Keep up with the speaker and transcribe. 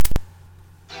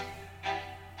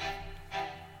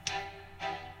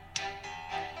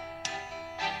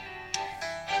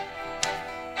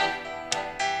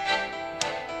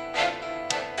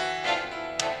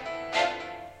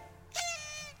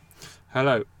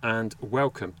Hello and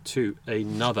welcome to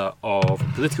another of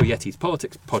Political Yeti's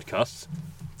Politics podcasts.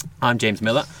 I'm James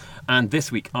Miller, and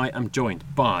this week I am joined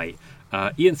by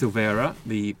Ian Silvera,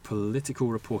 the political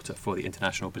reporter for the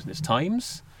International Business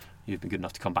Times. You've been good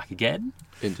enough to come back again.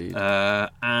 Indeed.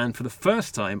 And for the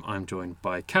first time, I'm joined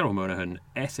by Carol Monaghan,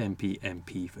 SNP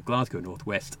MP for Glasgow North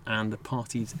West and the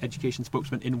party's education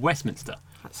spokesman in Westminster.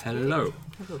 Hello.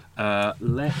 Hello.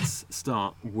 Let's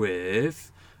start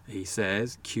with, he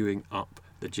says, queuing up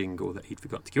the jingle that he'd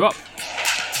forgot to queue up.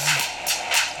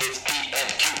 It's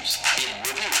PMQs in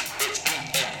review. It's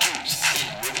PMQs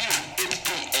in review. It's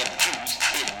PMQs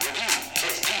in review.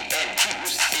 It's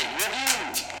PMQs in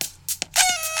review.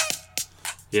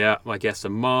 Yeah, my guests are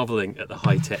marvelling at the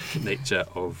high-tech nature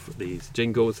of these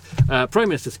jingles. Prime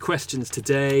Minister's questions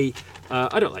today.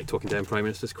 I don't like talking down Prime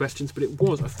Minister's questions, but it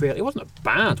wasn't a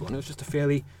bad one. It was just a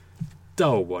fairly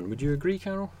dull one. Would you agree,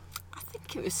 Carol? I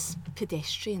think it was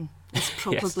pedestrian. Is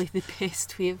probably the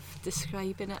best way of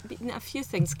describing it. But a few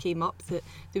things came up that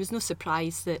there was no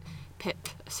surprise that PIP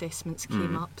assessments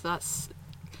came up. That's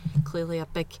clearly a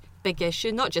big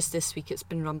issue. Not just this week; it's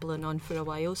been rumbling on for a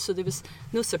while. So there was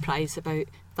no surprise about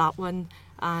that one.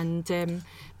 And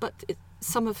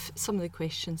some of the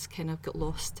questions kind of got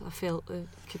lost. I felt it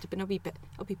could have been a wee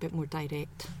bit more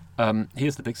direct.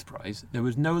 Here's the big surprise: there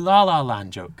was no La La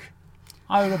Land joke.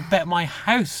 I would have bet my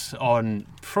house on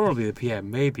probably the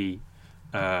PM, maybe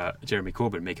Jeremy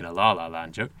Corbyn making a La La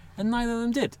Land joke, and neither of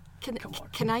them did.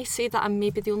 Can I say that I'm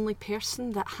maybe the only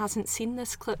person that hasn't seen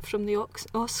this clip from the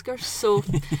Oscars? So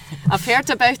I've heard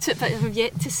about it, but I've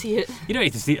yet to see it. You don't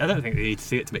need to see it. I don't think they need to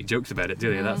see it to make jokes about it,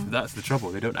 do they? No. That's the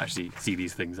trouble. They don't actually see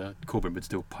these things. Corbyn would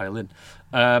still pile in.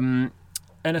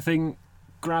 Anything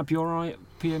grab your eye at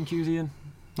PMQs, Ian?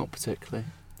 Not particularly.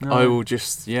 No. I will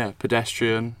just,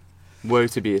 pedestrian. Woe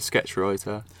to be a sketch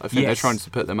writer. I think they're trying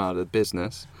to put them out of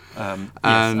business. Yes,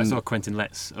 I saw Quentin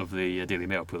Letts of the Daily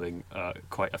Mail pulling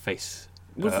quite a face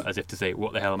as if to say,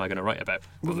 what the hell am I going to write about?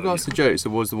 With regards to jokes,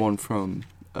 there was the one from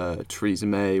Theresa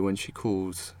May when she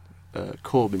called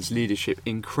Corbyn's leadership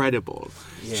incredible.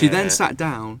 Yeah. She then sat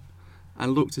down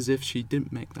and looked as if she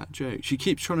didn't make that joke. She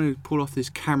keeps trying to pull off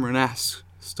this Cameron-esque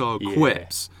style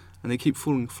quips, and they keep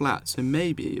falling flat, so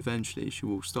maybe eventually she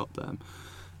will stop them.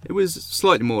 It was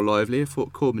slightly more lively. I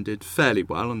thought Corbyn did fairly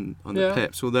well on the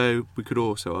PIPs, although we could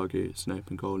also argue it's an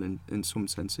open goal in some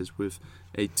senses, with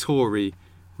a Tory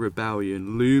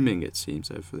rebellion looming, it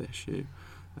seems, over the issue.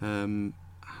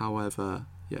 However,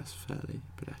 yes, fairly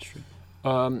pedestrian.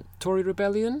 Tory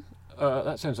rebellion?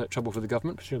 That sounds like trouble for the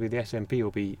government. Surely the SNP will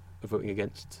be voting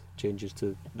against changes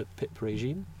to the PIP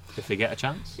regime if they get a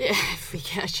chance. Yeah, if we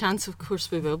get a chance, of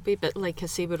course we will be. But like I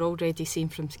say, we're already seeing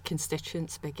from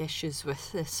constituents big issues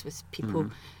with this, with people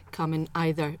coming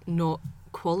either not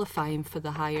qualifying for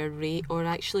the higher rate or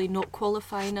actually not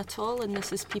qualifying at all. And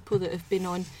this is people that have been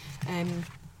on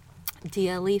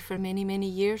DLE for many, many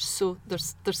years. So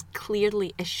there's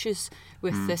clearly issues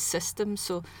with this system.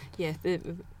 So yeah,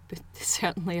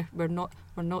 certainly we're not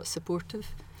supportive.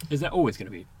 Is there always going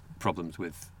to be problems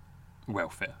with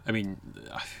welfare? I mean,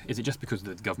 is it just because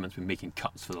the government's been making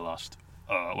cuts for the last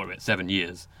 7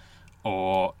 years,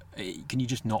 or can you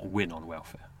just not win on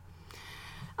welfare?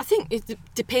 I think it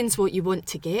depends what you want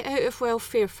to get out of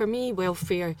welfare. For me,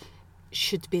 welfare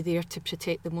should be there to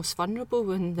protect the most vulnerable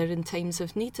when they're in times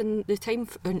of need, and the time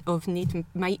of need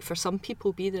might for some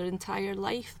people be their entire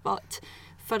life, but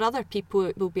for other people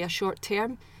it will be a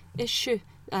short-term issue,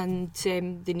 and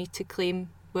they need to claim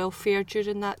welfare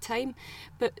during that time.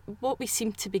 But what we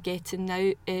seem to be getting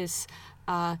now is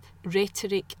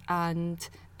rhetoric and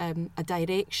a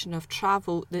direction of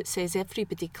travel that says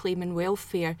everybody claiming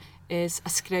welfare is a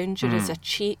scrounger, is a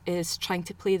cheat, is trying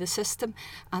to play the system,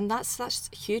 and that's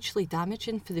hugely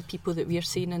damaging for the people that we're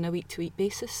seeing on a week-to-week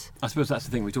basis. I suppose that's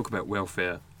the thing. We talk about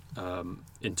welfare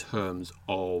in terms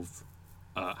of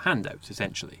handouts,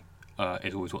 essentially.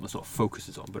 Is always what the sort of focus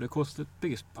is on, but of course the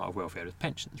biggest part of welfare is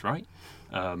pensions, right?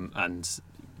 And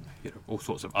all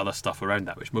sorts of other stuff around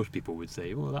that, which most people would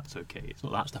say, well, that's okay. It's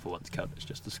not that stuff I want to cut. It's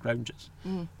just the scroungers.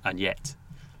 And yet,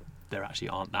 there actually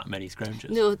aren't that many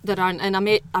scroungers. No, there aren't. And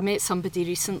I met somebody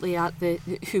recently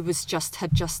who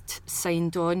had just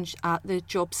signed on at the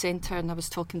job centre, and I was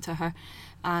talking to her,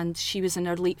 and she was in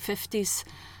her late 50s,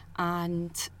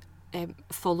 and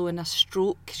following a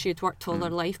stroke. She had worked all her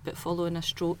life, but following a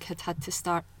stroke had to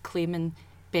start claiming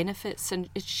benefits, and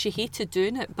she hated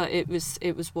doing it, but it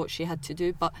was what she had to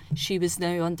do. But she was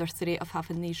now under threat of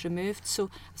having these removed. So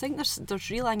I think there's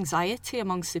real anxiety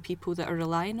amongst the people that are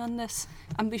relying on this,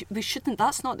 and we shouldn't.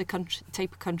 That's not the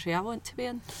type of country I want to be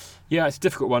in. Yeah, it's a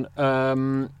difficult one.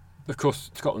 Of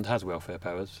course, Scotland has welfare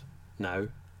powers now.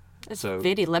 It's So,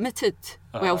 very limited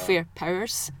welfare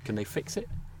powers. can they fix it?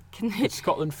 Can they? Could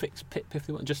Scotland fix PIP if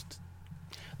they want?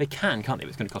 They can't they? But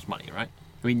it's going to cost money, right?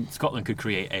 I mean, Scotland could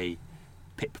create a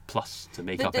PIP Plus to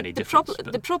make up any difference.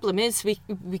 The problem is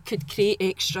we could create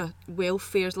extra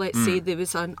welfare. Let's say there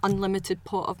was an unlimited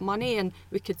pot of money and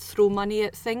we could throw money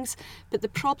at things. But the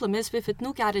problem is we've had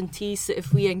no guarantees that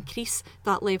if we increase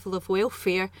that level of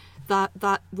welfare,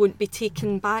 that won't be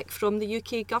taken back from the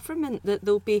UK government, that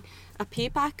there'll be a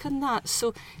payback on that.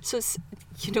 So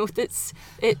it's,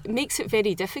 it makes it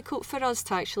very difficult for us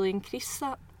to actually increase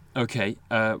that. Okay,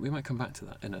 we might come back to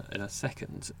that in a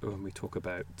second when we talk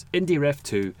about Indie Ref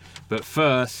 2. But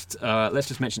first, let's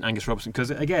just mention Angus Robertson,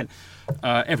 because again,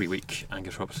 every week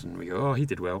Angus Robertson, we go, oh, he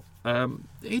did well.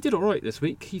 He did all right this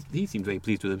week. He seemed very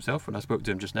pleased with himself. When I spoke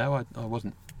to him just now, I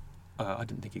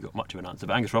didn't think he got much of an answer.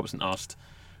 But Angus Robertson asked,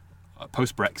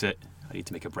 post-Brexit, I need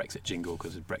to make a Brexit jingle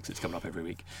because Brexit's coming up every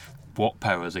week, what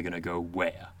powers are going to go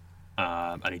where?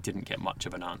 And he didn't get much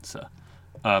of an answer.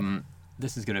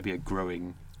 This is going to be a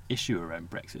growing issue around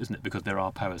Brexit, isn't it? Because there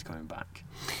are powers coming back,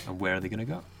 and where are they going to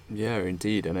go? Yeah,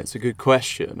 indeed, and it's a good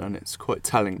question, and it's quite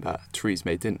telling that Theresa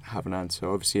May didn't have an answer.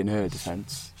 Obviously, in her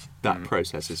defence, that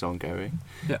process is ongoing.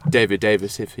 Yeah. David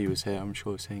Davis, if he was here, I'm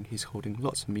sure saying he's holding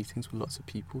lots of meetings with lots of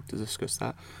people to discuss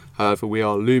that. However, we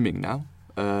are looming now,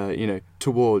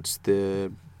 towards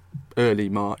the early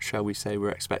March, shall we say.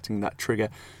 We're expecting that trigger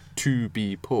to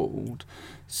be pulled,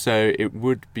 so it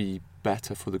would be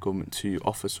better for the government to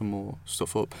offer some more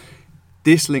stuff up.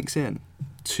 This links in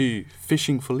to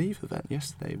Fishing for Leave event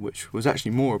yesterday, which was actually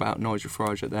more about Nigel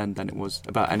Farage then than it was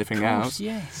about anything else.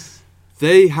 Yes.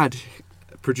 They had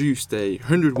produced a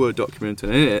 100-word document,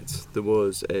 and in it there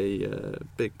was a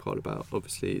big part about,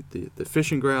 obviously, the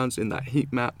fishing grounds in that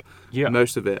heat map. Yeah.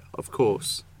 Most of it, of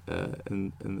course,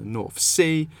 in the North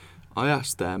Sea. I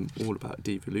asked them all about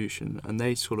devolution, and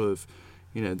they sort of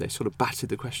batted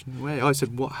the question away. I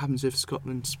said, what happens if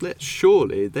Scotland splits?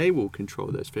 Surely they will control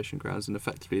those fishing grounds, and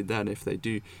effectively then, if they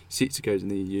do seek to go to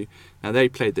the EU, now they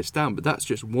played this down, but that's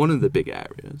just one of the big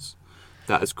areas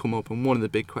that has come up and one of the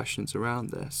big questions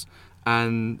around this.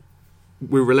 And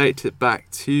we relate it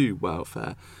back to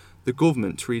welfare. The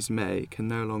government, Theresa May, can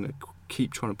no longer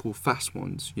keep trying to pull fast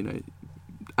ones.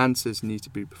 Answers need to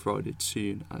be provided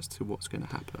soon as to what's going to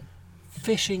happen.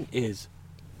 Fishing is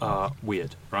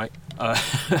weird, right?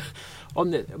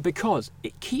 Because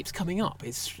it keeps coming up.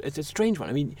 It's a strange one.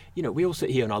 I mean, we all sit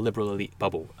here in our liberal elite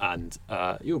bubble, and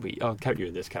I'll count you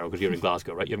in this, Carol, because you're in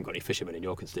Glasgow, right? You haven't got any fishermen in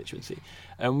your constituency,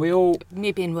 and we all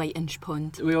maybe in Whitinch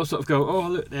Pond. We all sort of go, oh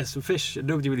look, there's some fish, and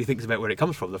nobody really thinks about where it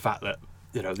comes from. The fact that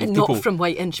these and people not from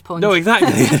Whitinch Pond. No,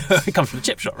 exactly. It comes from the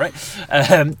chip shop, right?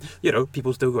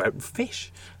 People still go out and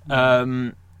fish,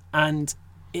 and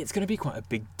it's going to be quite a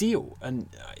big deal. And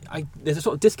there's a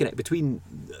sort of disconnect between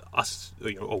us,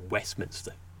 or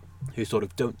Westminster, who sort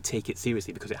of don't take it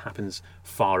seriously because it happens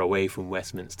far away from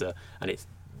Westminster and it's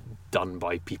done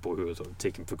by people who are sort of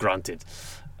taken for granted.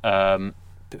 But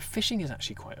fishing is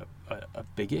actually quite a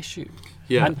big issue.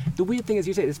 Yeah. And the weird thing is,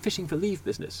 you say, there's fishing for leave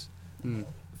business. Mm.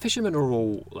 Fishermen are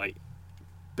all like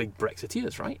big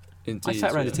Brexiteers, right? Indeed, I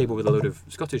sat around a table with a load of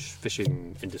Scottish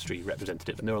fishing industry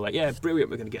representatives, and they were like, yeah, brilliant,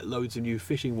 we're going to get loads of new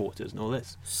fishing waters and all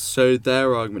this. So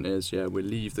their argument is, we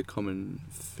leave the common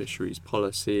fisheries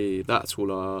policy, that's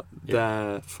all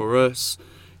there for us.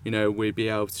 We'd be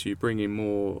able to bring in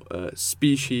more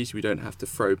species, we don't have to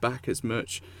throw back as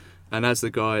much. And as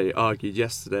the guy argued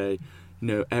yesterday,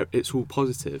 it's all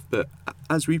positive. But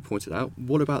as we pointed out,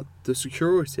 what about the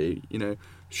security?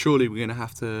 Surely we're going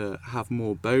to have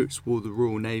more boats. Will the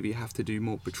Royal Navy have to do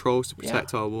more patrols to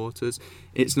protect our waters?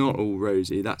 It's not all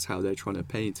rosy. That's how they're trying to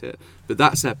paint it. But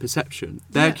that's their perception.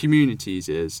 Their communities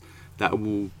is that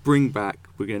we're going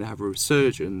to have a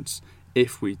resurgence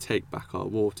if we take back our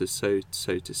waters, so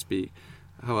to speak.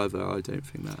 However, I don't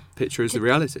think that picture is the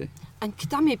reality. And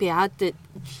could I maybe add that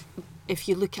if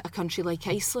you look at a country like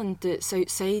Iceland that's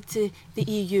outside the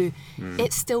EU,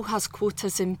 it still has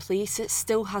quotas in place. It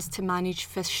still has to manage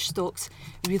fish stocks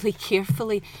really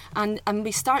carefully. And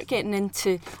we start getting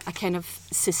into a kind of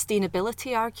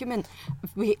sustainability argument.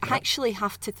 We actually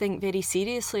have to think very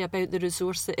seriously about the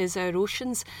resource that is our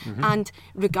oceans. Mm-hmm. And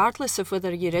regardless of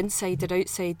whether you're inside or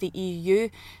outside the EU,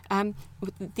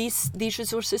 these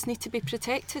resources need to be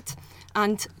protected.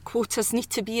 And quotas need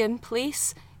to be in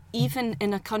place, even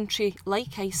in a country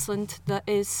like Iceland that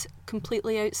is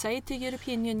completely outside the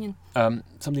European Union.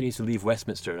 Somebody needs to leave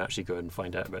Westminster and actually go and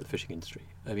find out about the fishing industry.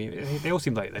 I mean, they all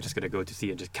seem like they're just going to go to sea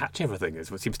and just catch everything,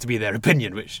 is what seems to be their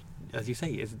opinion, which, as you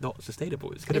say, is not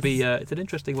sustainable. It's going to be it's an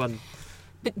interesting one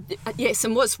But yes,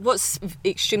 and what's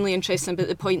extremely interesting about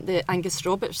the point that Angus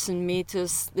Robertson made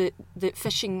is that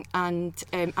fishing and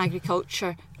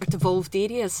agriculture are devolved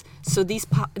areas. So these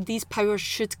powers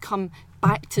should come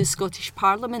back to the Scottish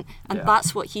Parliament, and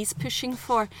that's what he's pushing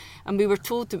for. And we were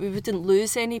told that we wouldn't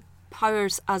lose any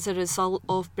powers as a result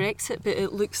of Brexit, but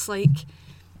it looks like,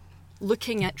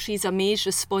 looking at Theresa May's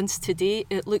response today,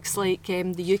 it looks like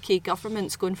the UK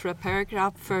government's going for a power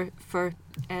grab for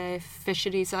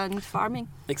fisheries and farming.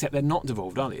 Except they're not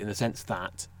devolved, are they? In the sense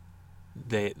that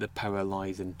the power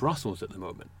lies in Brussels at the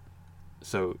moment.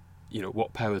 So,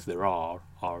 what powers there are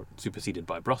superseded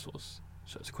by Brussels.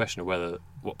 So it's a question of whether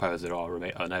what powers there are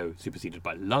now superseded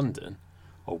by London,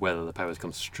 or whether the powers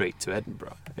come straight to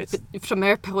Edinburgh. But from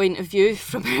our point of view,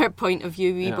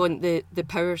 we want the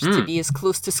powers to be as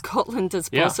close to Scotland as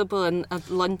possible, and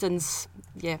London's,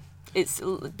 it's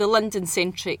the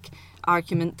London-centric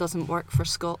argument doesn't work for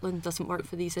Scotland, doesn't work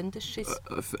for these industries.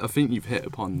 I think you've hit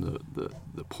upon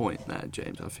the point there,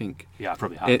 James. I think I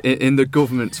probably have. In the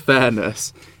government's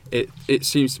fairness, it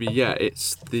seems to be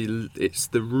it's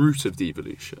the route of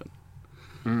devolution.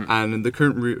 And in the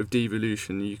current route of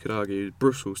devolution, you could argue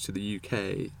Brussels to the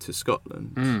UK to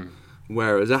Scotland,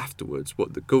 whereas afterwards,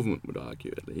 what the government would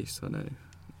argue, at least, I know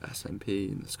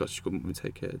SNP and the Scottish government would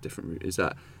take a different route, is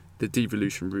that the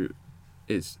devolution route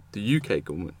is the UK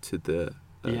government to the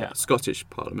Scottish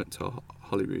Parliament, to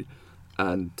Holyrood,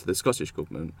 and to the Scottish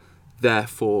government.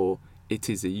 Therefore,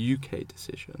 it is a UK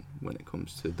decision when it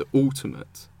comes to the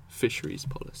ultimate fisheries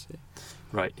policy.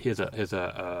 Right, here's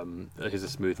a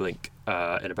smooth link.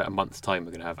 In about a month's time,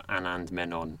 we're going to have Anand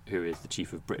Menon, who is the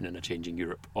Chief of Britain in a Changing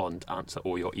Europe, on to answer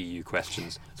all your EU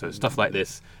questions. So stuff like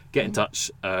this, get in touch,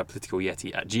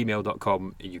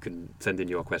 politicalYeti@gmail.com. You can send in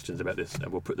your questions about this,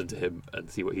 and we'll put them to him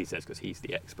and see what he says, because he's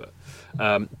the expert.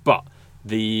 But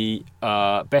the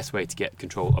best way to get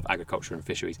control of agriculture and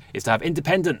fisheries is to have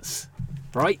independence,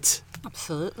 right?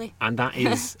 Absolutely. And that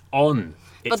is on.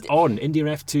 It's on. India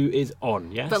F2 is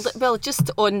on, yes? Well, just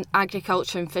on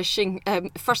agriculture and fishing,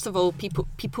 first of all, people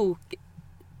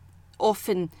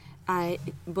often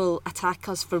will attack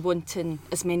us for wanting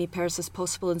as many powers as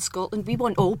possible in Scotland. We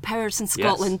want all powers in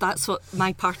Scotland. Yes. That's what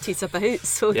my party's about.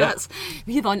 So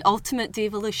we want ultimate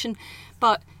devolution.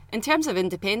 But in terms of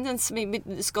independence, I mean,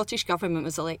 the Scottish Government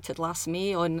was elected last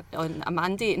May on a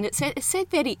mandate, and it said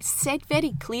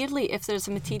very clearly, if there's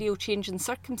a material change in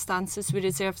circumstances, we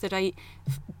reserve the right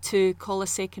to call a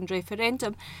second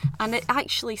referendum. And it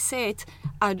actually said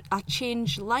a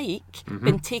change like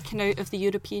been taken out of the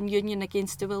European Union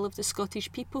against the will of the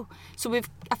Scottish people. So we've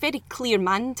a very clear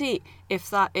mandate if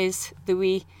that is the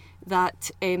way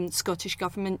that Scottish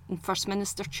Government and First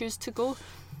Minister choose to go.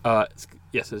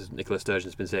 Yes, as Nicola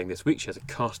Sturgeon's been saying this week, she has a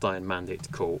cast-iron mandate to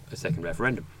call a second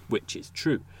referendum, which is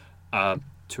true.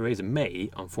 Theresa May,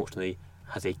 unfortunately,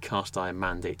 has a cast-iron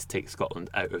mandate to take Scotland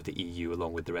out of the EU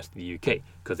along with the rest of the UK,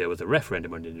 because there was a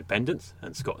referendum on independence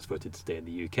and Scots voted to stay in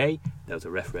the UK, there was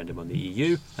a referendum on the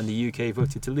EU and the UK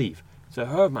voted to leave. So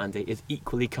her mandate is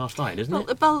equally cast-iron, isn't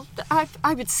it? Well,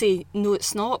 I would say no,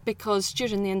 it's not, because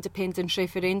during the independence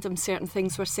referendum, certain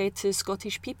things were said to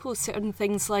Scottish people, certain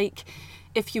things like,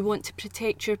 if you want to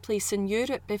protect your place in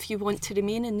Europe, if you want to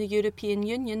remain in the European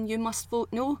Union, you must vote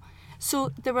no.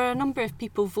 So there were a number of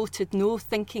people voted no,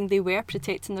 thinking they were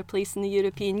protecting their place in the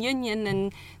European Union,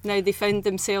 and now they found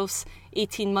themselves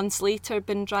 18 months later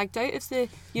being dragged out of the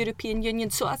European Union.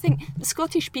 So I think the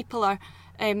Scottish people are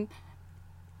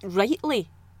rightly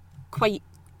quite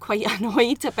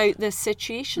annoyed about this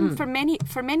situation. For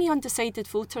many undecided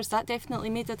voters, that definitely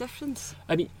made a difference.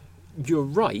 I mean, you're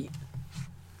right,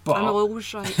 but I'm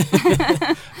always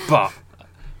right. But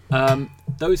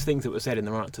those things that were said in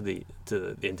the run-up to the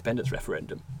independence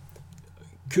referendum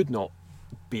could not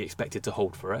be expected to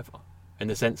hold forever. In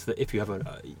the sense that if you have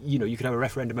you could have a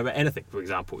referendum about anything. For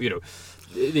example,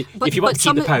 if you want to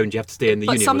keep the pound, you have to stay in the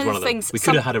union. Was one of them. We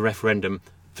could have had a referendum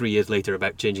 3 years later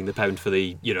about changing the pound for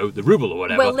the ruble or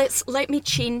whatever. Well, let me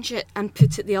change it and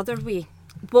put it the other way.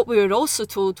 What we were also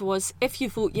told was, if you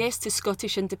vote yes to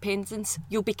Scottish independence,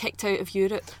 you'll be kicked out of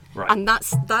Europe. Right. And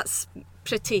that's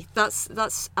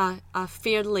a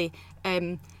fairly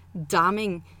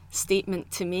damning statement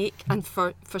to make, and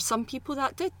for some people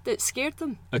that scared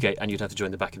them. Okay, and you'd have to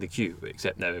join the back of the queue,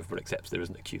 except now everyone accepts there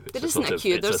isn't a queue. There isn't a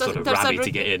queue. There's a sort of rally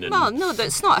to get in. Well, no,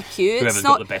 it's not a queue. Whoever's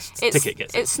got the best ticket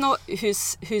gets in. It's not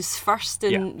who's first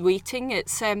in waiting.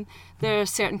 It's there are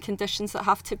certain conditions that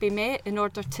have to be met in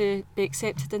order to be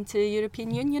accepted into the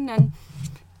European Union, and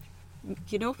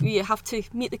you have to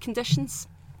meet the conditions.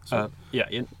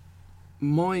 Ian?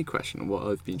 My question, and what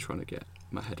I've been trying to get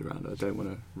my head around, I don't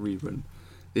want to rerun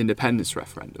the independence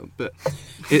referendum. But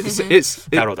it's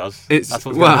Carol does. It's That's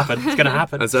what's going to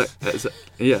happen. It's going to happen.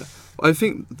 Yeah. I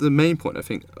think the main point I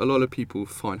think a lot of people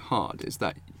find hard is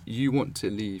that you want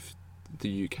to leave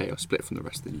the UK or split from the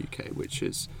rest of the UK, which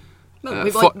is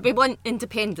Well, we want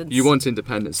independence. you want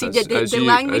independence. See, as the you,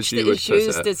 language as you that would is put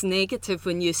used it, is negative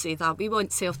when you say that. We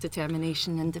want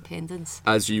self-determination, independence.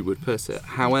 as you would put it.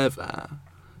 However,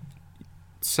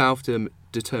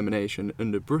 self-determination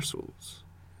under Brussels,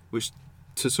 which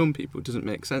to some people doesn't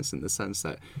make sense in the sense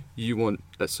that you want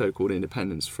a so-called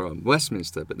independence from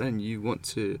Westminster, but then you want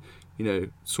to,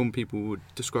 some people would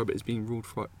describe it as being ruled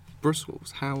from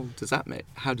Brussels. How does that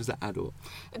add up?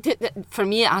 For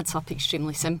me, it adds up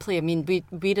extremely simply. I mean, we're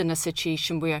in a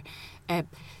situation where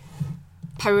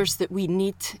powers that we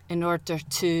need in order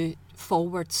to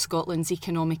forward Scotland's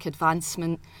economic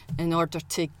advancement, in order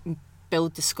to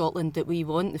build the Scotland that we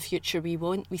want, the future we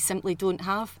want, we simply don't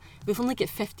have. We've only got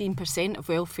 15% of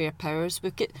welfare powers.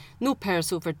 We've got no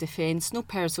powers over defence, no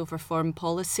powers over foreign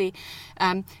policy.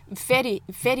 Very,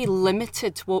 very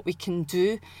limited what we can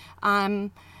do.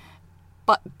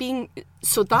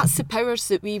 So that's the powers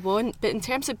that we want. But in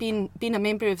terms of being a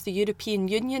member of the European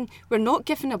Union, we're not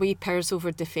giving away powers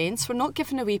over defence. We're not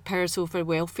giving away powers over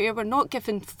welfare. We're not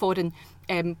giving foreign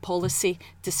policy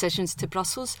decisions to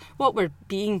Brussels. What we're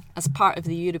being as part of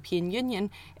the European Union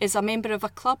is a member of a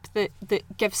club that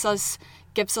gives us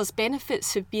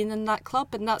benefits of being in that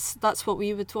club, and that's what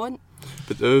we would want.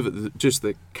 But just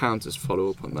the counters follow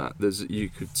up on that. You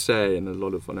could say, and a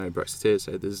lot of Brexiteers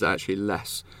say, there's actually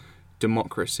less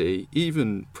democracy.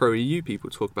 Even pro-EU people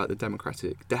talk about the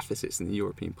democratic deficits in the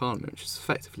European Parliament, which is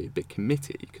effectively a big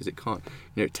committee because it can't,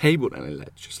 table any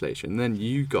legislation. And then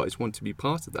you guys want to be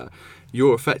part of that.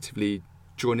 You're effectively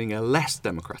joining a less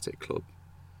democratic club.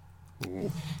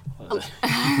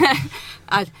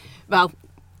 Well,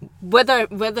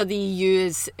 whether the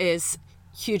EU is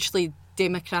hugely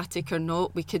democratic or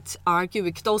not, we could argue.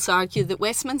 We could also argue that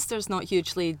Westminster is not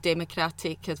hugely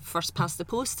democratic. First past the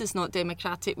post is not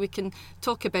democratic. We can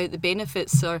talk about the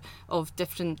benefits of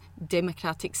different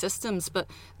democratic systems, but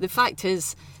the fact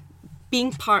is,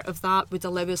 being part of that would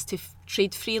allow us to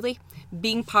trade freely.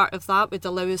 Being part of that would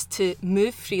allow us to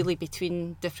move freely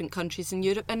between different countries in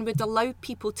Europe, and would allow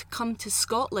people to come to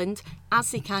Scotland,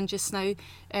 as they can just now,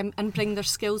 and bring their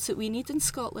skills that we need in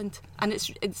Scotland. And it's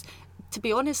to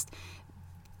be honest,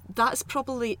 that's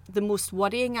probably the most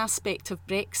worrying aspect of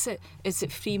Brexit, is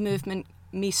that free movement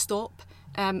may stop.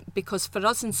 Because for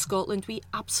us in Scotland, we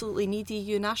absolutely need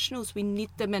EU nationals. We need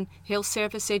them in health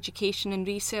service, education and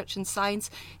research and science,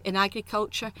 in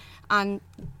agriculture. And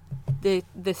the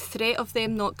threat of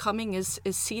them not coming is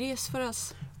serious for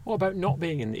us. What about not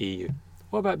being in the EU?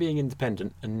 What about being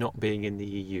independent and not being in the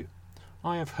EU?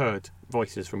 I have heard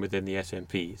voices from within the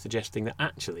SNP suggesting that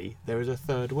actually there is a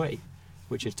third way,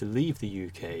 which is to leave the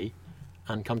UK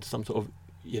and come to some sort of,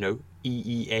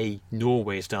 EEA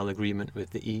Norway-style agreement with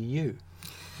the EU.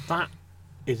 That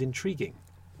is intriguing.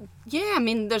 Yeah, I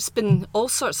mean, there's been all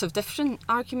sorts of different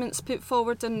arguments put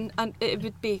forward, and it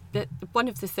would be that one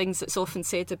of the things that's often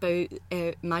said about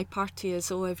my party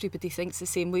is, everybody thinks the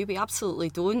same way. We absolutely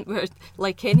don't. We're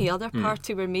like any other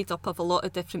party. We're made up of a lot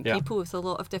of different people with a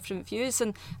lot of different views,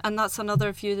 and that's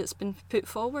another view that's been put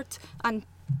forward. And,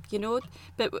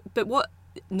 but what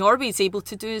Norway's able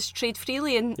to do is trade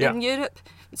freely in Europe.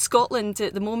 Scotland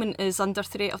at the moment is under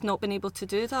threat of not being able to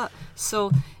do that.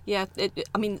 So,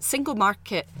 single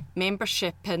market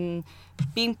membership and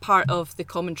being part of the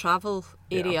common travel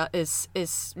area is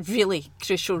really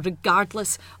crucial,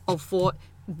 regardless of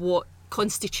what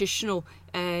constitutional,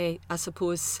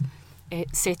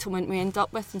 settlement we end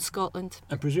up with in Scotland.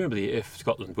 And presumably, if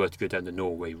Scotland were to go down the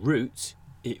Norway route,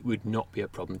 it would not be a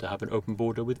problem to have an open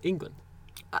border with England.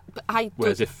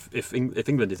 Whereas if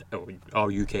England is, or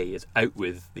our UK is out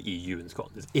with the EU and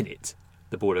Scotland is in it,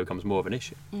 the border becomes more of an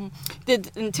issue.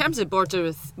 In terms of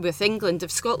border with England,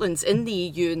 if Scotland's in the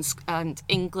EU and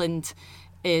England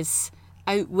is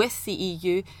out with the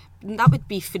EU, that would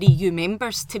be for EU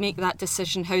members to make that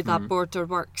decision how that border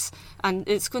works. And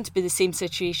it's going to be the same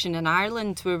situation in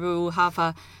Ireland, where we will have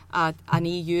an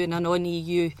EU and a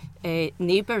non-EU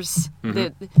neighbours.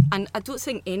 And I don't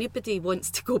think anybody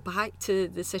wants to go back to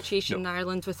the situation in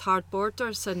Ireland with hard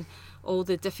borders and all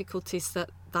the difficulties that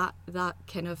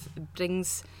kind of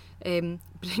brings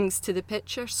to the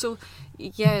picture. So,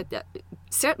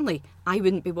 certainly I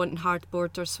wouldn't be wanting hard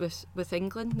borders with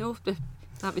England, no.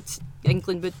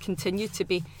 England would continue to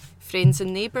be friends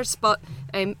and neighbours, but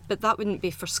that wouldn't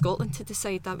be for Scotland to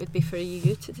decide. That would be for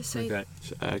EU to decide.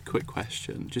 Okay. Quick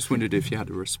question. Just wondered if you had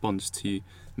a response to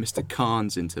Mr.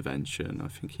 Khan's intervention. I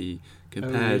think he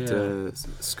compared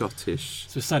Scottish.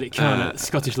 So Sadiq Khan at the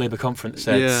Scottish Labour conference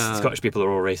said Scottish people are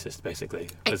all racist, basically.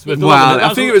 I think it was a bit more.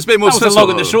 That was the long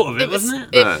and the short of it,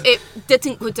 wasn't it? It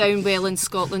didn't go down well in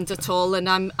Scotland at all, and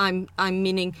I'm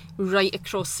meaning right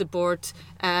across the board.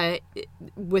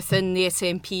 Within the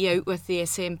SNP, out with the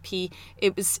SNP,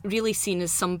 it was really seen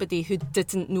as somebody who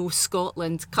didn't know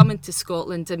Scotland coming to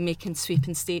Scotland and making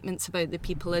sweeping statements about the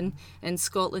people in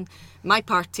Scotland. My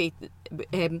party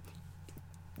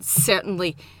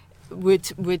certainly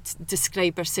would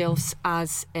describe ourselves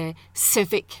as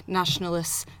civic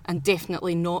nationalists and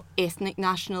definitely not ethnic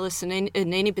nationalists. And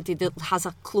anybody that has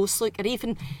a close look or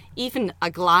even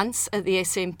a glance at the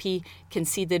SNP can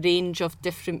see the range of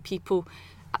different people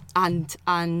and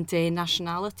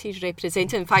nationalities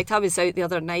represented. In fact, I was out the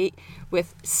other night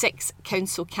with 6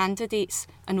 council candidates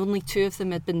and only 2 of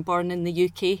them had been born in the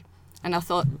UK. And I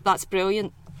thought, that's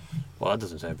brilliant. Well, that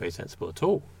doesn't sound very sensible at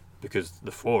all, because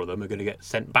the 4 of them are going to get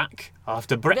sent back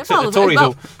after Brexit. Well,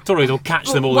 the Tories will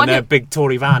catch them all in their big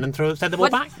Tory van and send them all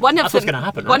back. That's what's going to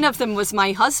happen, right? One of them was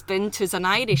my husband, who's an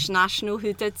Irish national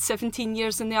who did 17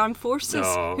 years in the armed forces,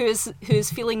 who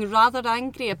is feeling rather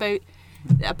angry about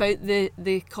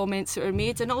the comments that were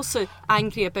made, and also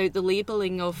angry about the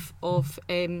labelling of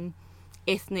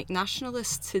ethnic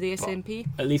nationalists to the SNP.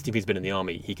 At least if he's been in the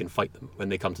army, he can fight them when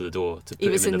they come to the door to put He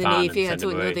was him in in the van Navy. I and send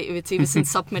don't him know away. that he was in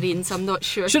submarines. I'm not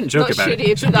sure. Shouldn't joke not about sure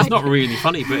it. about It's not really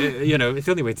funny, but it's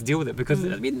the only way to deal with it, because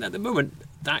I mean, at the moment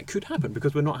that could happen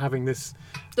because we're not having this.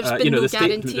 There's been no the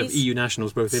statement guarantees. of EU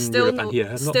nationals both in Europe and here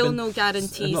has not been. No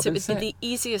guarantees. It would set. be the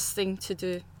easiest thing to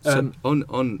do. So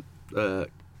on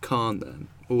Khan then,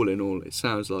 all in all, it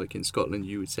sounds like in Scotland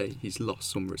you would say he's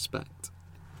lost some respect.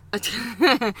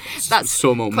 That's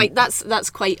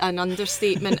quite an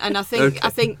understatement, and I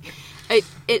think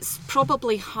it's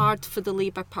probably hard for the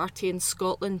Labour Party in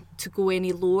Scotland to go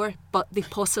any lower, but they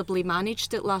possibly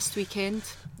managed it last weekend.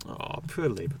 Oh, poor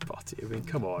Labour Party. I mean,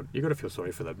 come on, you've got to feel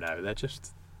sorry for them now. They're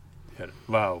just,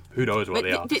 well, who knows what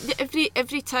they are.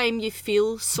 Every time you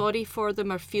feel sorry for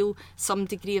them or feel some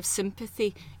degree of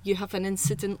sympathy, you have an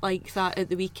incident like that at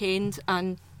the weekend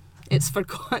and it's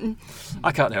forgotten.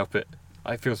 I can't help it.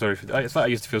 I feel sorry for. It's like I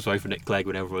used to feel sorry for Nick Clegg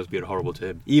whenever I was being horrible to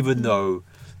him, even though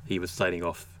he was signing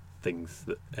off things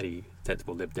that any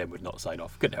sensible Lib Dem would not sign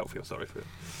off. Couldn't help feel sorry for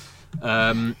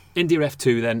him. India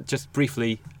F2 then, just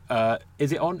briefly,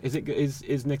 is it on?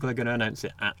 Is Nicola going to announce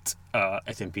it at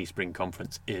SNP Spring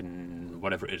Conference in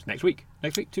whatever it is next week?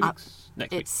 2 weeks?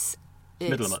 Next week.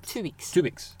 Middle of the month. 2 weeks. 2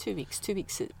 weeks. 2 weeks. 2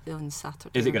 weeks on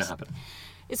Saturday. Is it going to happen?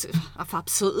 I've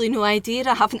absolutely no idea.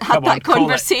 I haven't had that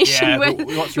conversation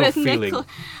what's your with feeling? Nicola.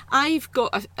 I've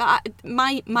got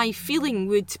my feeling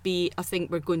would be I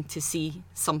think we're going to see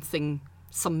some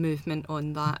movement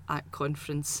on that at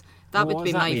conference. That would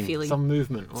be my feeling. Some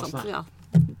movement. What's that? Yeah.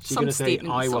 She's going to say,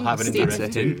 I will have an India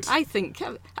F2. I think.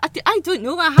 I don't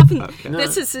know. I haven't. Okay.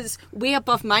 This is way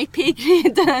above my pay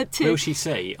grade. Will she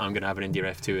say, I'm going to have an India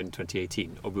F2 in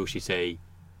 2018? Or will she say,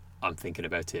 I'm thinking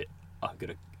about it, I'm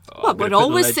going to... Well, we're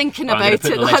always thinking about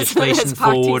it. Legislation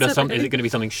forward or something. Is it going to be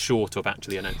something short of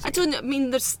actually announcing? I mean,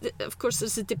 there's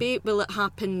a debate. Will it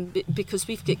happen because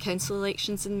we've got council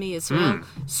elections in May as well?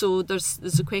 So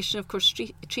there's a question. Of course,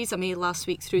 Theresa May last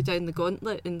week threw down the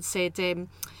gauntlet and said,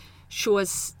 "Show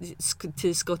us,"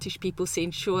 to Scottish people,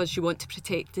 saying, "Show us you want to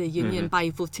protect the union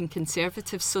by voting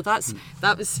Conservative." So that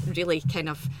was really kind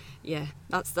of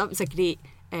that was a great.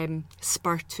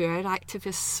 Spur to our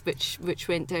activists, which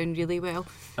went down really well.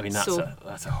 I mean,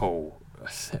 that's a whole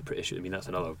separate issue. I mean, that's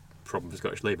another problem for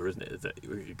Scottish Labour, isn't it? Is that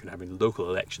you're going to have local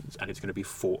elections and it's going to be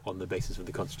fought on the basis of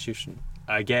the Constitution.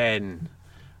 Again,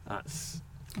 I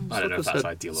don't know if that's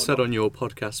ideal or not. Said on your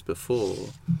podcast before,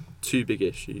 2 big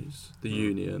issues, the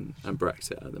union and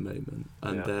Brexit at the moment,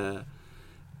 and they're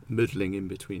middling in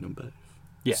between on both.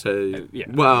 Yeah. So,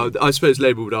 well, I suppose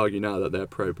Labour would argue now that they're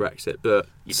pro-Brexit, but...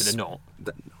 Yeah, but they're not.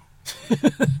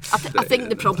 I think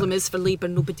the problem is for Labour,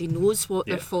 nobody knows what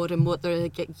they're for and what they're.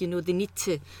 They need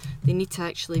to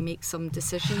actually make some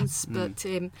decisions. But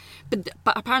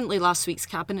apparently last week's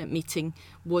cabinet meeting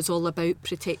was all about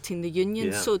protecting the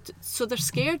union. Yeah. So they're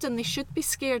scared, and they should be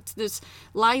scared. There's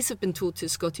lies have been told to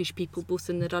Scottish people both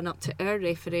in the run up to our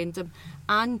referendum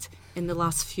and in the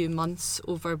last few months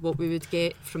over what we would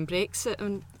get from Brexit.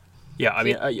 And I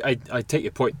mean, I take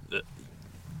your point that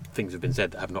things have been said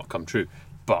that have not come true.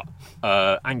 But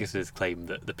Angus's claim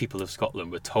that the people of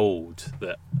Scotland were told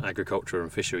that agriculture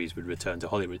and fisheries would return to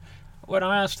Holyrood, when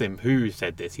I asked him who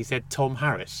said this, he said Tom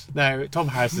Harris. Now, Tom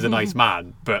Harris is a nice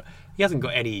man, but he hasn't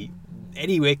got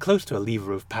anywhere close to a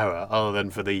lever of power other than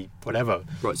for the whatever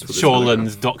Writes for the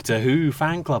Shawlands Doctor Who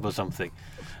fan club or something.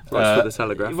 Writes for the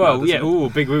Telegraph. Well, now, yeah,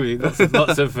 doesn't big movie.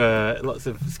 Lots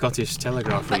of Scottish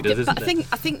Telegraph readers, isn't But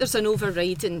I think there's an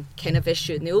overriding kind of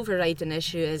issue, and the overriding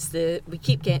issue is we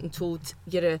keep getting told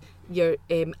you're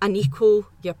an eco,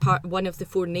 you're one of the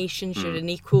four nations, you're an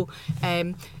eco.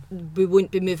 We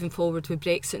won't be moving forward with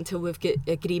Brexit until we've got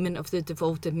agreement of the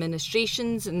devolved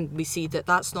administrations, and we see that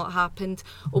that's not happened.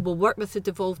 Or we'll work with the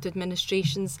devolved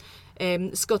administrations.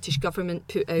 The Scottish Government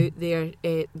put out their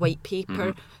white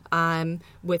paper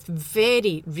with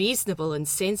very reasonable and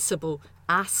sensible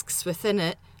asks within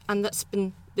it, and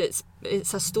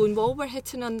it's a stone wall we're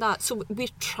hitting on that. So we're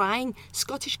trying,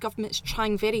 Scottish Government's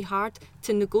trying very hard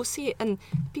to negotiate, and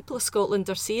people of Scotland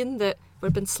are saying that we're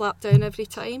being slapped down every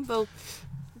time. Well,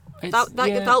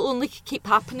 that'll only keep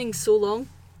happening so long.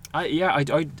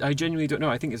 I genuinely don't know.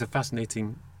 I think it's a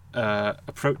fascinating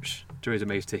approach Theresa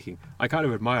May's taking. I kind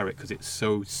of admire it because it's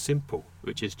so simple,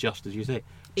 which is just as you say.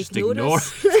 Just ignore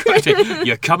it.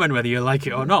 You're coming whether you like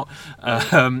it or not.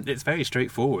 It's very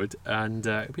straightforward, and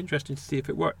it'll be interesting to see if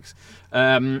it works.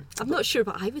 I'm not sure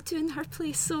what I would do in her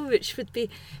place, though, which would be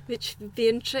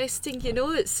interesting. You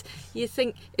know, you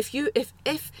think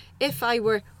if I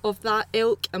were of that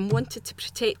ilk and wanted to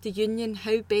protect the union,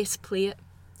 how best play it.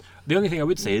 The only thing I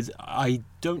would say is I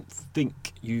don't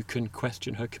think you can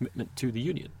question her commitment to the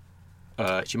union.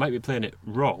 She might be playing it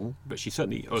wrong, but she's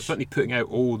certainly putting out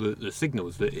all the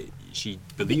signals that she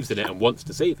believes in it and wants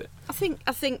to save it. I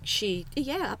think she,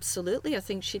 absolutely. I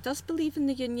think she does believe in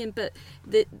the union, but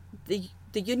the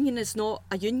union is not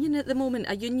a union at the moment.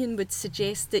 A union would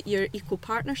suggest that you're equal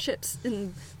partnerships,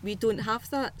 and we don't have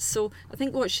that. So I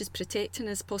think what she's protecting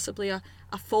is possibly a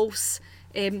false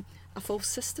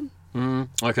system.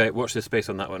 Okay, watch this space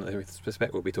on that one. I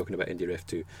suspect we'll be talking about IndieRef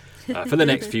 2 for the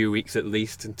next few weeks at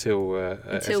least until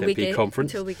SNP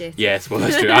conference. Until we get yes, well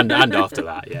that's true, and after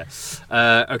that, yeah.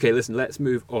 Okay, listen, let's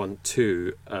move on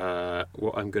to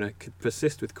what I'm going to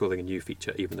persist with calling a new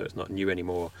feature, even though it's not new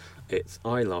anymore. It's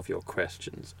I Love Your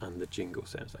Questions, and the jingle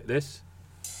sounds like this.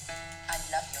 I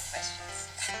love your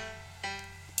questions.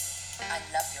 I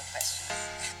love your questions.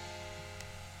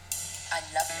 I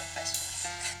love your questions.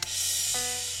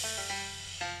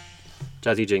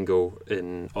 Jazzy jingle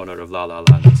in honour of La La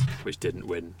Land, which didn't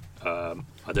win. I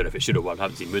don't know if it should have won. I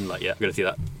haven't seen Moonlight yet. I'm going to see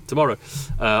that tomorrow.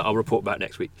 I'll report back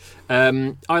next week.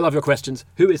 I Love Your Questions.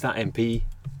 Who is that MP?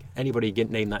 Anybody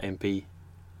name that MP?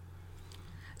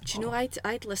 Do you know,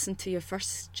 I'd listened to your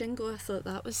first jingle. I thought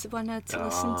that was the one I had to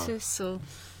listen to. So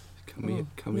Can we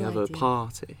no have a idea.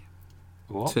 party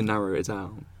What? to narrow it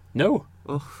down? No.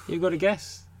 Oh. You've got to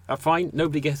guess. Fine,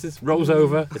 nobody guesses. Rolls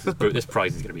over. This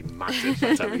prize is going to be massive by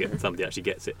the time somebody actually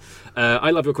gets it.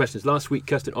 I Love Your Questions. Last week,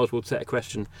 Kirsten Oswald set a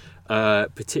question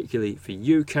particularly for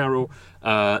you, Carol.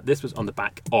 This was on the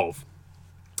back of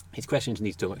his questions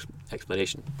needs no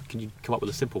explanation. Can you come up with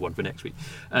a simple one for next week?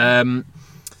 On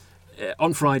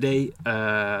Friday,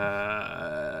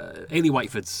 Ailey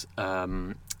Whiteford's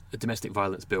domestic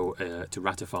violence bill to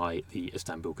ratify the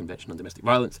Istanbul Convention on Domestic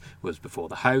Violence was before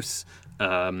the House.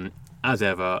 As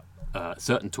ever,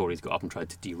 certain Tories got up and tried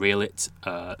to derail it.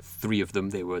 3 of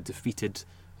them, they were defeated.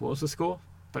 What was the score?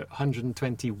 About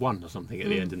 121 or something at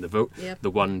the end in the vote. Yep. The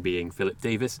one being Philip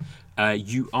Davis.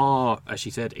 You are, as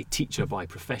she said, a teacher by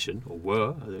profession, or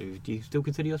were. Do you still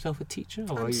consider yourself a teacher?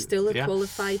 Or I'm still a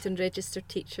qualified and registered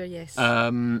teacher, yes.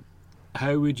 How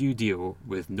would you deal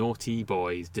with naughty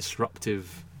boys,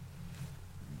 disruptive,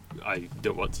 I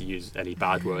don't want to use any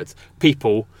bad words,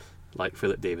 people like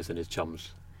Philip Davis and his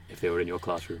chums, if they were in your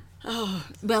classroom? Oh,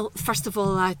 well, first of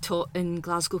all, I taught in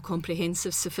Glasgow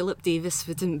Comprehensive, so Philip Davis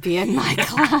wouldn't be in my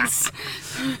class.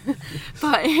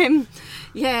 But,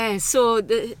 so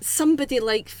somebody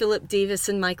like Philip Davis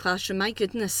in my classroom, my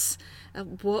goodness,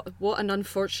 what an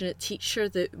unfortunate teacher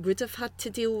that would have had to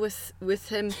deal with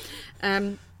him.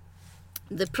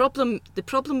 The problem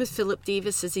with Philip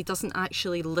Davis is he doesn't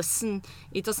actually listen.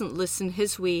 He doesn't listen.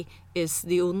 His way is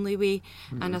the only way.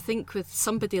 And I think with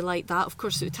somebody like that, of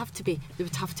course, there would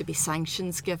have to be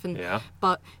sanctions given. Yeah.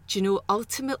 But do you know,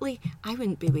 ultimately, I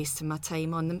wouldn't be wasting my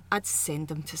time on them. I'd send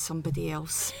them to somebody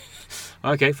else.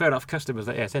 Okay, fair enough. Customers,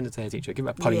 send it to a teacher. Give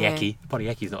it a panieki.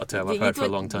 Panieki's not a term I've heard for a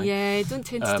long time. Yeah, I don't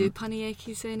tend to do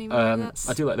paniekis anymore.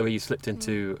 I do like the way you slipped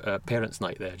into parents'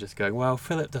 night there, just going, well,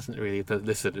 Philip doesn't really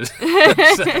listen.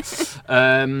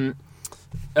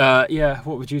 What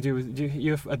would you do? Do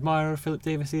you admire Philip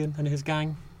Davis, Ian, and his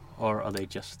gang? Or are they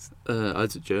just...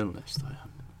 As a journalist, I am.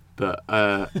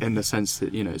 but in the sense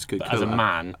that, you know, it's good But as a colour.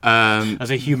 man, Um,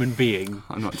 as a human being.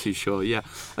 I'm not too sure. Yeah,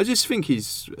 I just think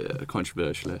he's a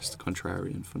controversialist,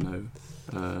 contrarian for no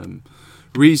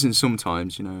reason.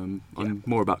 Sometimes, you know, I'm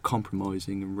more about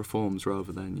compromising and reforms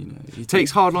rather than, you know, he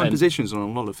takes hardline And- positions on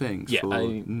a lot of things Yeah, for no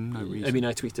reason. I mean,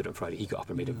 I tweeted on Friday. He got up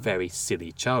and made a very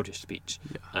silly, childish speech,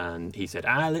 Yeah. and he said,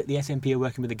 look, the SNP are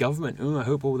working with the government. Oh, I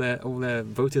hope all their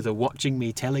voters are watching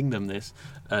me, telling them this."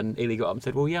 And Ailey got up and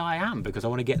said, "Well, yeah, I am, because I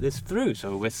want to get this through.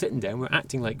 So we're sitting down, we're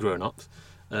acting like grown-ups.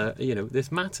 You know,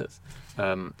 this matters."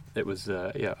 It was,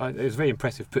 it was a very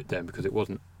impressive put down, because it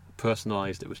wasn't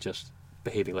personalised. It was just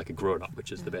behaving like a grown-up,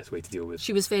 which is the best way to deal with.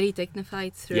 She was very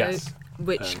dignified throughout, Yes.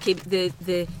 which came,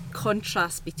 the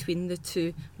contrast between the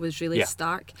two was really Yeah.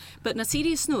 stark. But on a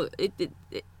serious note,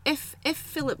 if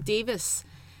Philip Davis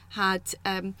had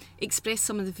expressed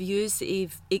some of the views that he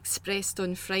expressed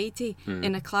on Friday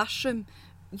in a classroom,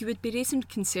 you would be raising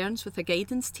concerns with a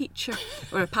guidance teacher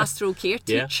or a pastoral care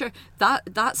Yeah. teacher.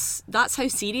 That's how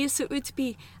serious it would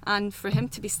be. And for him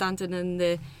to be standing in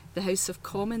the House of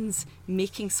Commons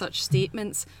making such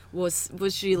statements was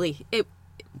really,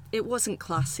 it wasn't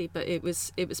classy, but it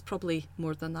was probably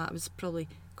more than that. It was probably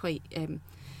quite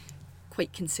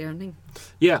concerning.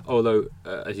 Yeah, although,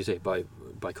 as you say, by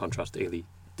contrast, Ailey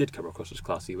did come across as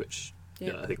classy, which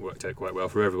Yeah. I think worked out quite well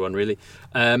for everyone, really.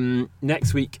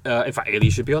 Next week, in fact, Ailey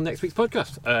should be on next week's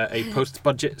podcast, a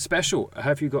post-budget special.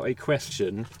 Have you got a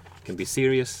question, can be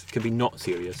serious, can be not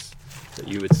serious, that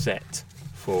you would set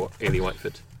for Ailey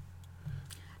Whiteford?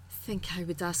 I think I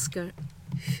would ask her,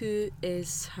 who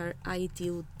is her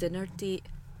ideal dinner date?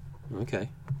 Okay,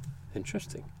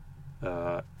 interesting.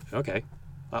 Okay,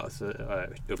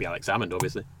 it'll be Alex Salmond,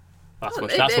 obviously. That's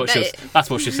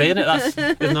what she's saying.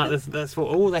 That's what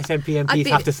all SNP MPs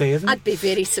have to say, isn't it? I'd be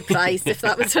very surprised if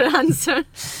that was her answer.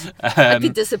 I'd be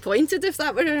disappointed if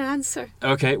that were her answer.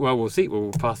 Okay, well, we'll see.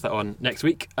 We'll pass that on next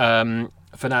week.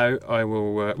 For now,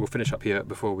 we'll finish up here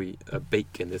before we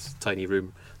bake in this tiny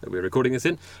room that we're recording this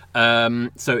in.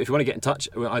 So if you want to get in touch,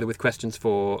 either with questions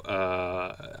for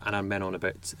Anand Menon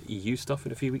about EU stuff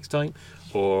in a few weeks' time,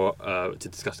 or to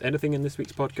discuss anything in this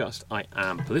week's podcast, I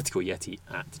am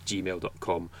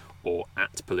politicalYeti@gmail.com or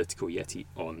 @politicalYeti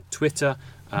on Twitter.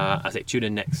 As I tune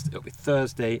in next, it'll be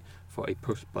Thursday for a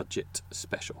post-budget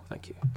special. Thank you.